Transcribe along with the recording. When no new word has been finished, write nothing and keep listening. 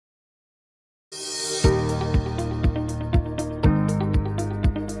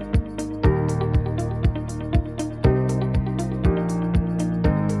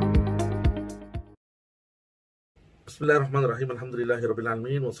Bismillahirrahmanirrahim. Alhamdulillahirabbil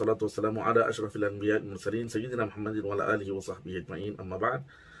alamin wassalatu wassalamu ala asyrafil anbiya'i wal mursalin sayyidina Muhammadin wa ala alihi wa sahbihi ajma'in. Amma ba'd.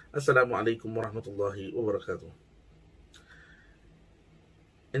 Assalamualaikum warahmatullahi wabarakatuh.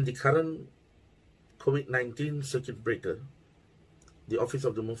 In the current COVID-19 circuit breaker, the Office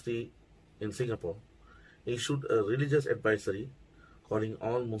of the Mufti in Singapore issued a religious advisory calling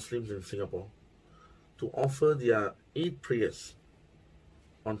all Muslims in Singapore to offer their Eid prayers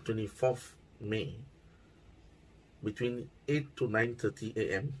on 24th May between 8 to 9:30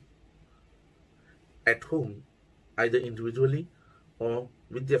 a.m. at home, either individually or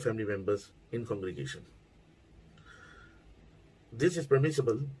with their family members in congregation. This is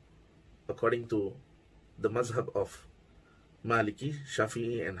permissible according to the mazhab of Maliki,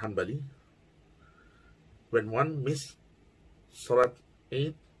 Shafie and Hanbali. When one misses Salat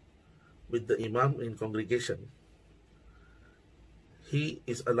Eid with the Imam in congregation, he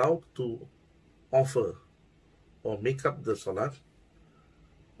is allowed to offer or make up the Salat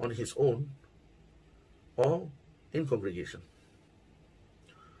on his own or in congregation.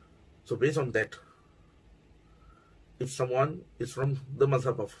 So based on that, if someone is from the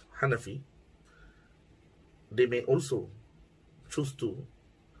mazhab of Hanafi, they may also choose to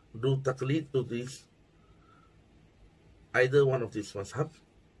do taqleed to these, either one of these mazhab,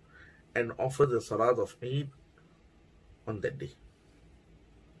 and offer the Salat of Eid on that day.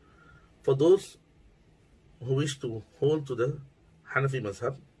 For those who wish to hold to the Hanafi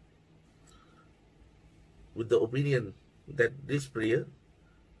mazhab with the opinion that this prayer,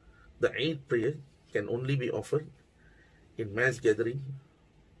 the Eid prayer, can only be offered in mass gathering,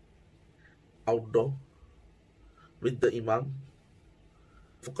 outdoor, with the Imam,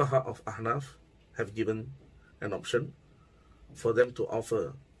 Fuqaha of Ahnaf have given an option for them to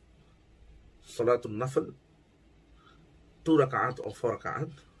offer Salatul Nafl, 2 rak'at or 4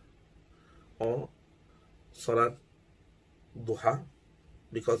 rak'at, or Salat Duha,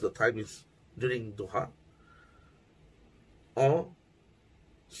 because the time is during Duha, or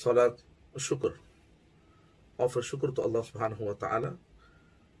Salat Shukr, offer Shukr to Allah subhanahu wa ta'ala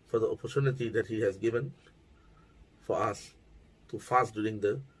for the opportunity that He has given for us to fast during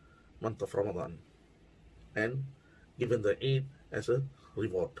the month of Ramadan, and given the Eid as a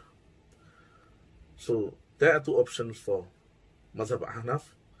reward. So there are two options for Mazhab Ahnaf: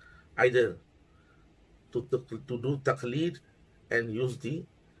 either to do taqleed and use the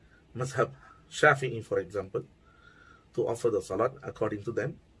Mazhab Shafi'i, for example, to offer the Salat according to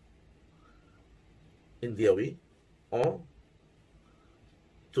them in their way, or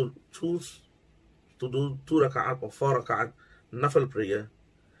to choose to do 2 rak'at or 4 rak'at Nafal prayer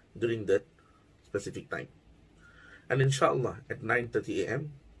during that specific time. And inshallah, at 9:30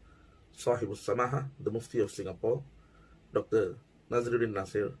 a.m., Sahibul Samaha, the Mufti of Singapore, Dr. Nazruddin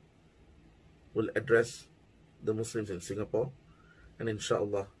Nasir, will address the Muslims in Singapore, and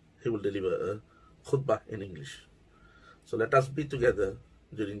inshallah he will deliver a khutbah in English. So let us be together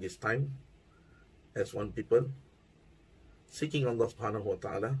during this time as one people, seeking Allah subhanahu wa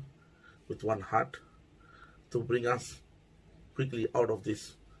ta'ala with one heart to bring us quickly out of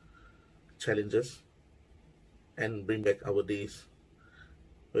these challenges and bring back our days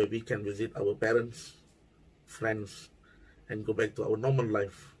where we can visit our parents, friends, and go back to our normal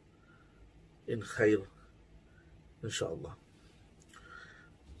life in khair, inshallah.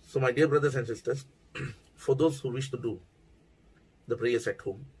 So my dear brothers and sisters, for those who wish to do the prayers at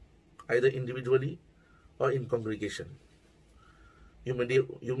home, either individually or in congregation, you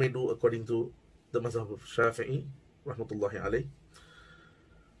may do according to the mazhab of Shafi'i rahmatullahi alayh.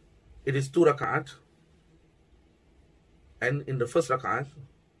 It is 2 rak'at, and in the first rak'at,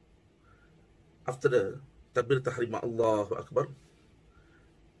 after the Takbir Tahrim Allahu Akbar,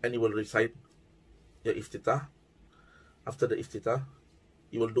 and you will recite your iftitah. After the iftitah,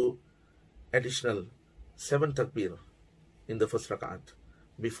 you will do additional 7 takbir in the first rak'at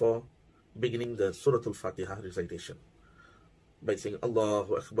before beginning the Surah Al-Fatiha recitation by saying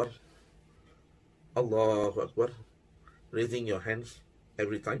Allahu Akbar, Allahu Akbar, raising your hands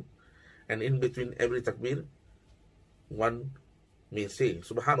every time, and in between every takbir, one may say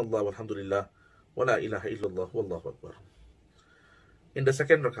Subhanallah walhamdulillah wa la ilaha illallah wallahu akbar. In the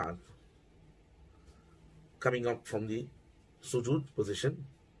second rak'at, coming up from the sujood position,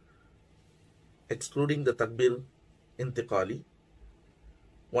 excluding the takbir intiqali,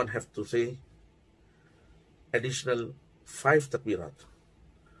 one have to say additional 5 takbirat.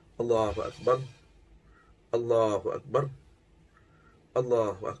 Allahu Akbar, Allahu Akbar,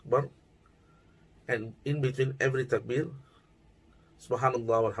 Allahu Akbar, and in between every takbir,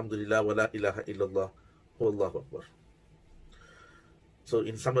 Subhanallah walhamdulillah wa la ilaha illallah wallahu akbar. So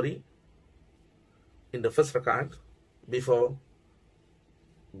in summary, in the first rak'at, before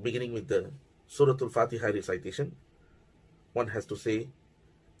beginning with the Surah Al-Fatiha recitation, one has to say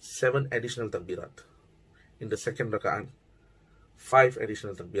 7 additional takbirat. In the second rak'ah, 5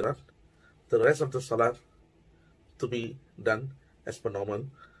 additional takbirat. The rest of the salat to be done as per normal,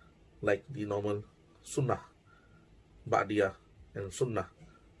 like the normal sunnah, ba'diyah and sunnah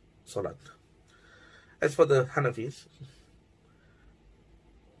salat. As for the Hanafis,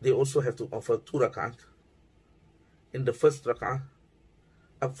 they also have to offer 2 rak'at. In the first rak'ah,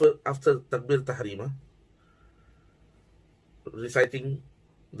 after takbir tahrima, reciting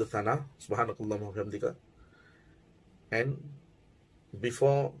the thana, subhanakallahumma wa bihamdika, and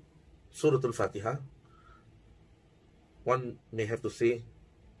before Surah Al-Fatiha, one may have to say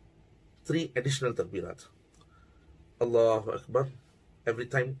 3 additional takbirat. Allahu Akbar. Every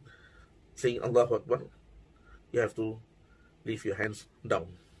time saying Allahu Akbar, you have to leave your hands down.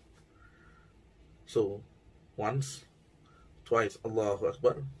 So once, twice Allahu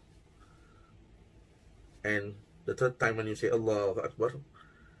Akbar, and the third time when you say Allahu Akbar,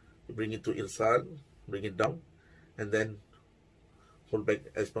 you bring it to irsal, bring it down, and then hold back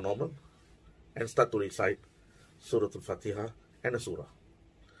as per normal and start to recite Surah Al-Fatiha and a surah.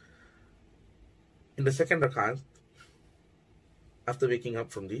 In the second rak'ah, after waking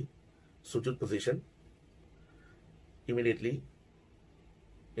up from the sujud position, immediately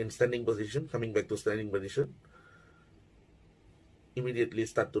in standing position, coming back to standing position, immediately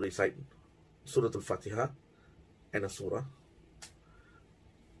start to recite Surah Al-Fatiha and a surah.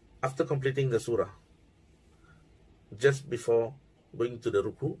 After completing the surah, just before going to the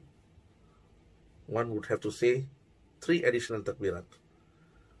ruku, one would have to say 3 additional takbirat.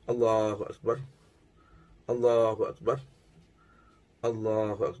 Allahu Akbar, Allahu Akbar,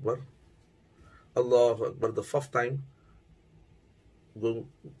 Allahu Akbar, Allahu Akbar. The 4th time going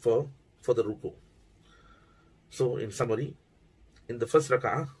for the ruku. So in summary, in the first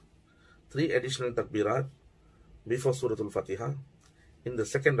rak'ah, 3 additional takbirat before Surah Al-Fatiha. In the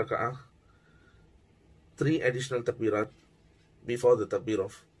second rak'ah, 3 additional takbirat before the takbir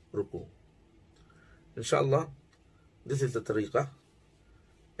of ruku. Inshallah, this is the tariqah,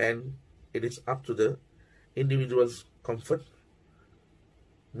 and it is up to the individual's comfort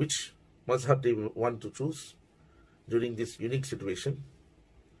which mazhab they want to choose during this unique situation.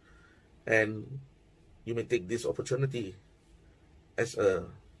 And you may take this opportunity as a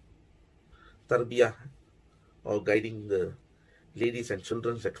tarbiyah, or guiding the ladies and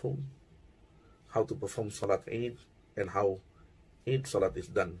children at home how to perform Salat Eid and how Eid Salat is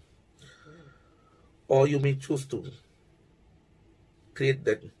done. Or you may choose to create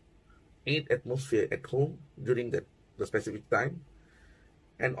that Eid atmosphere at home during the specific time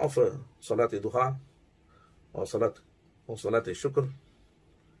and offer Salat-e-Duha or Salat-e-Shukr,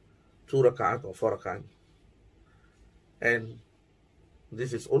 2 rak'at or 4 rak'at. And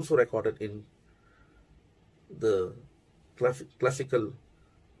this is also recorded in the classical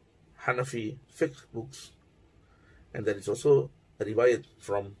Hanafi fiqh books, and there is also a riwayat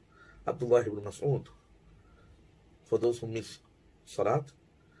from Abdullah ibn Mas'ud. For those who miss Salat,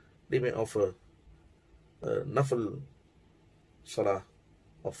 they may offer Nafil Salah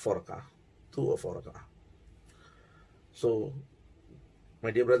of 4 rak'ah, 2 or 4 rak'ah. So, my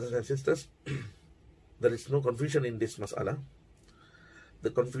dear brothers and sisters, there is no confusion in this mas'ala.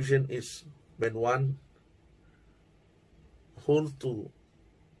 The confusion is when one holds to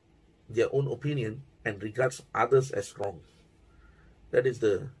their own opinion and regards others as wrong. That is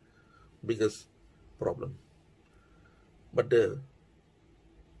the biggest problem. But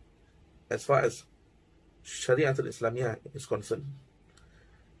as far as Shariat al-Islamiyah is concerned,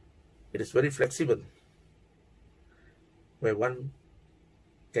 it is very flexible, where one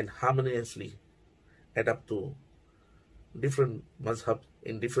can harmoniously adapt to different mazhab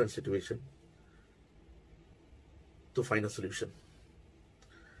in different situations to find a solution.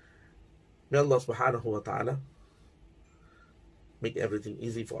 May Allah subhanahu wa ta'ala make everything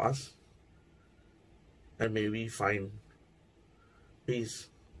easy for us, and may we find peace,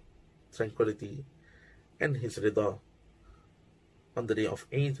 tranquility, and His rida on the day of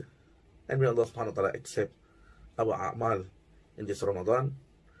Eid, and may Allah subhanahu wa ta'ala accept our a'mal in this Ramadan.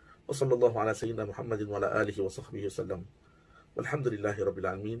 Wa sallallahu ala sayyidina Muhammadin wa ala alihi wa sahbihi wa sallam. Walhamdulillahi rabbil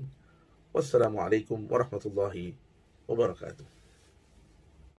alameen. Wassalamu alaikum wa rahmatullahi wa barakatuh.